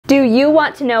Do you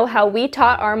want to know how we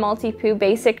taught our MALTIPOO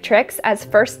basic tricks as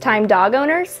first-time dog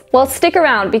owners? Well, stick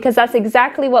around because that's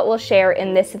exactly what we'll share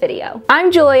in this video.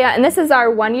 I'm Julia and this is our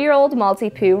 1-year-old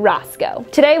MALTIPOO, Roscoe.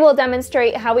 Today we'll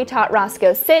demonstrate how we taught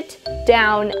Roscoe sit,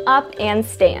 down, up, and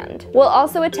stand. We'll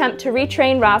also attempt to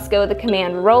retrain Roscoe the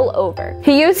command roll over.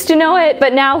 He used to know it,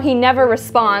 but now he never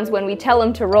responds when we tell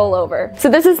him to roll over. So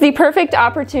this is the perfect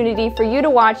opportunity for you to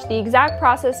watch the exact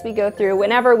process we go through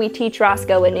whenever we teach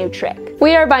Roscoe a new trick.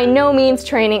 We are by no means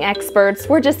training experts,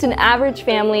 we're just an average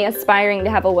family aspiring to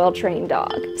have a well-trained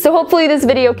dog. So hopefully this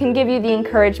video can give you the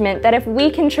encouragement that if we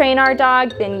can train our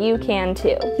dog, then you can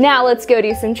too. Now let's go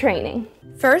do some training.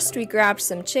 First, we grabbed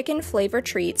some chicken flavor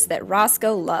treats that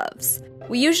Roscoe loves.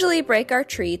 We usually break our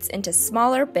treats into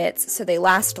smaller bits so they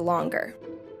last longer.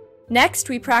 Next,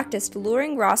 we practiced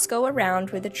luring Roscoe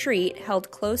around with a treat held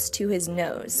close to his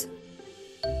nose.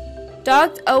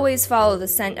 Dogs always follow the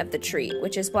scent of the treat,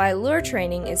 which is why lure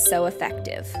training is so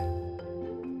effective.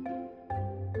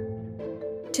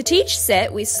 To teach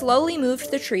sit, we slowly moved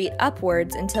the treat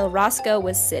upwards until Roscoe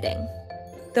was sitting.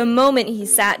 The moment he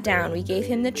sat down, we gave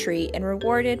him the treat and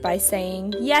rewarded by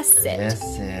saying, "Yes, sit."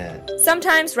 Yes, sit.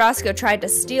 Sometimes Roscoe tried to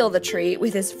steal the treat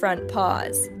with his front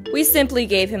paws. We simply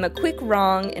gave him a quick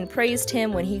wrong and praised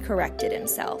him when he corrected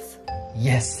himself.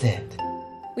 Yes, sit.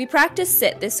 We practiced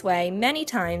sit this way many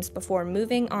times before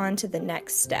moving on to the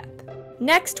next step.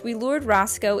 Next, we lured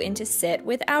Roscoe into sit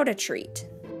without a treat.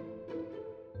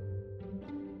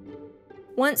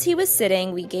 Once he was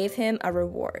sitting, we gave him a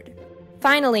reward.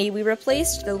 Finally, we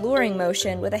replaced the luring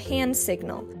motion with a hand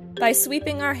signal by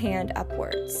sweeping our hand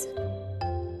upwards.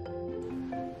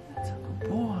 That's a good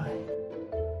boy.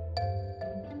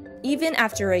 Even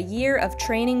after a year of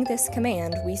training this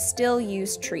command, we still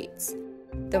use treats.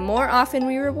 The more often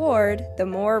we reward, the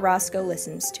more Roscoe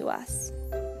listens to us.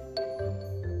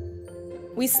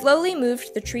 We slowly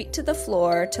moved the treat to the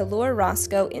floor to lure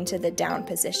Roscoe into the down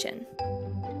position.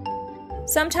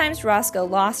 Sometimes Roscoe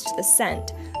lost the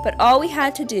scent, but all we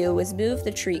had to do was move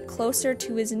the treat closer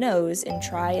to his nose and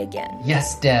try again.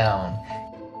 Yes, down.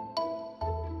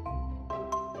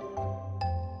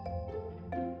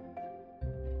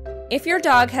 If your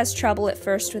dog has trouble at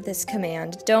first with this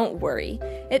command, don't worry.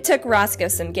 It took Roscoe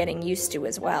some getting used to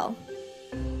as well.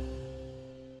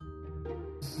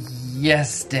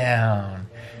 Yes, down.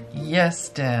 Yes,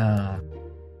 down.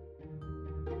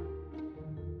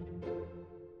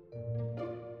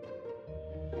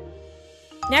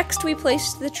 Next, we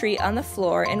placed the treat on the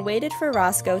floor and waited for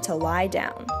Roscoe to lie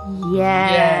down.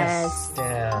 Yes,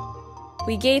 down.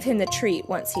 We gave him the treat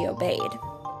once he obeyed.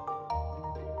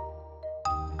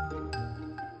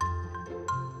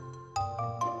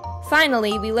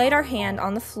 Finally, we laid our hand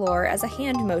on the floor as a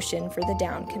hand motion for the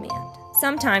down command.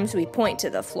 Sometimes we point to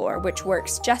the floor, which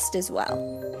works just as well.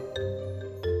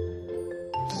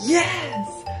 Yes!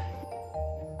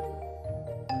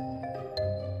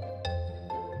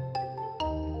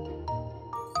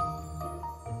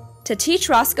 To teach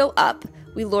Roscoe up,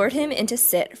 we lured him into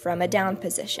sit from a down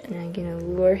position. And I'm gonna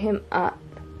lure him up.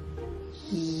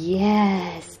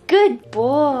 Yes, good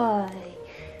boy.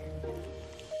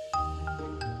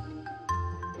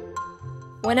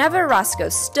 Whenever Roscoe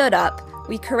stood up,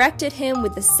 we corrected him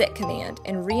with the sit command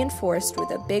and reinforced with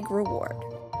a big reward.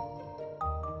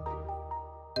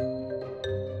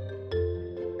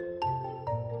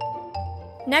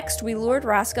 Next, we lured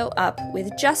Roscoe up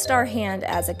with just our hand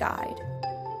as a guide.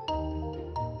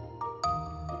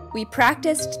 We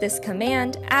practiced this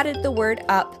command, added the word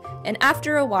up, and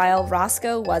after a while,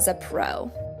 Roscoe was a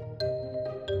pro.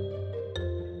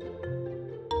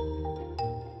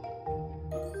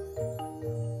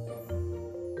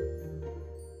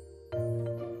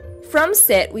 From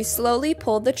sit, we slowly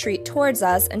pulled the treat towards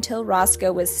us until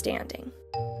Roscoe was standing.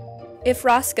 If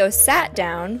Roscoe sat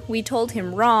down, we told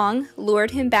him wrong,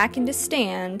 lured him back into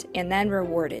stand, and then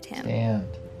rewarded him. Stand.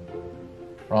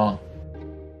 Wrong.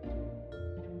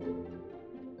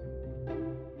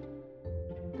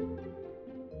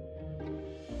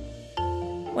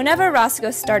 Whenever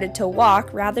Roscoe started to walk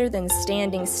rather than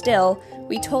standing still,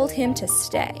 we told him to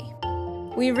stay.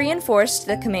 We reinforced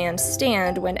the command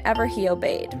stand whenever he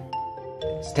obeyed.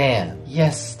 Stand.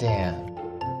 Yes, stand.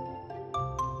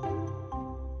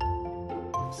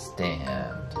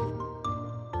 Stand.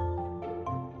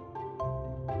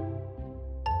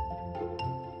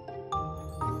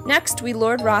 Next, we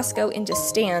lured Roscoe into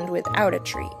stand without a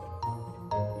treat.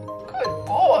 Good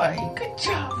boy. Good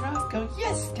job, Roscoe.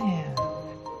 Yes, stand.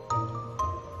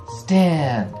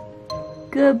 Stand.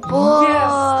 Good boy.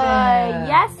 Yes, stand.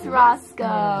 Yes,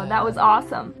 Roscoe. That was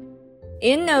awesome.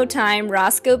 In no time,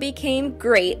 Roscoe became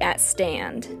great at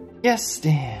stand. Yes,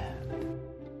 stand.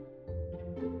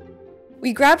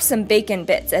 We grabbed some bacon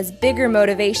bits as bigger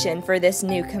motivation for this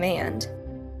new command.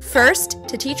 First,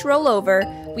 to teach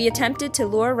rollover, we attempted to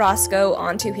lure Roscoe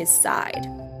onto his side.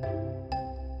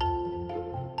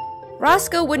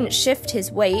 Roscoe wouldn't shift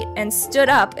his weight and stood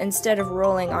up instead of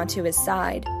rolling onto his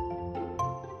side.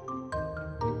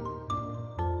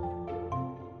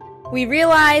 We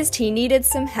realized he needed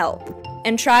some help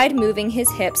and tried moving his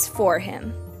hips for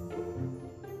him.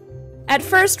 At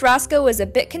first, Roscoe was a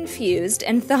bit confused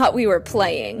and thought we were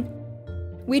playing.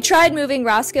 We tried moving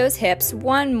Roscoe's hips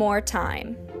one more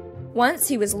time. Once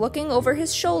he was looking over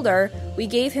his shoulder, we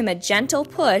gave him a gentle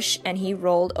push and he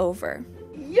rolled over.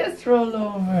 Yes, roll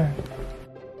over.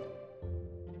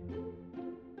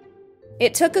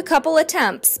 It took a couple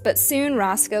attempts, but soon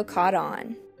Roscoe caught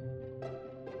on.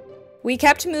 We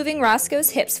kept moving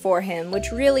Roscoe's hips for him,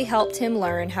 which really helped him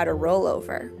learn how to roll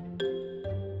over.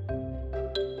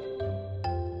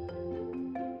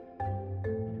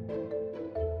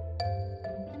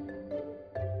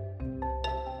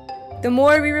 The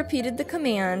more we repeated the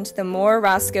command, the more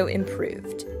Roscoe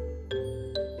improved.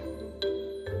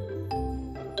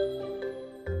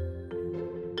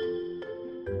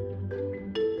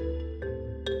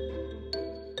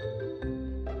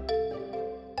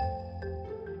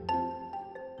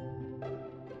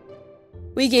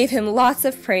 We gave him lots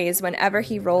of praise whenever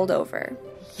he rolled over.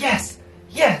 Yes,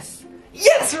 yes,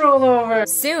 yes, roll over.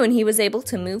 Soon he was able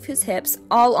to move his hips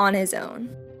all on his own.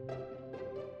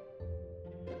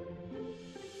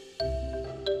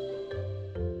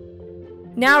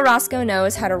 Now Roscoe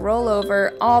knows how to roll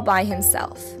over all by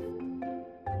himself.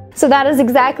 So that is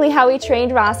exactly how we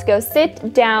trained Roscoe: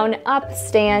 sit, down, up,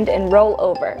 stand, and roll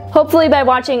over. Hopefully by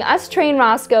watching us train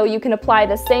Roscoe, you can apply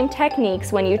the same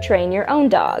techniques when you train your own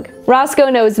dog. Roscoe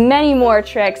knows many more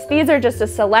tricks. These are just a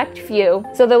select few,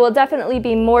 so there will definitely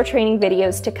be more training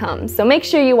videos to come, so make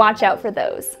sure you watch out for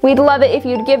those. We'd love it if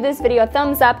you'd give this video a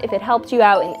thumbs up if it helped you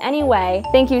out in any way.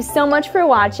 Thank you so much for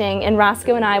watching, and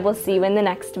Roscoe and I will see you in the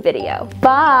next video.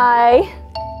 Bye!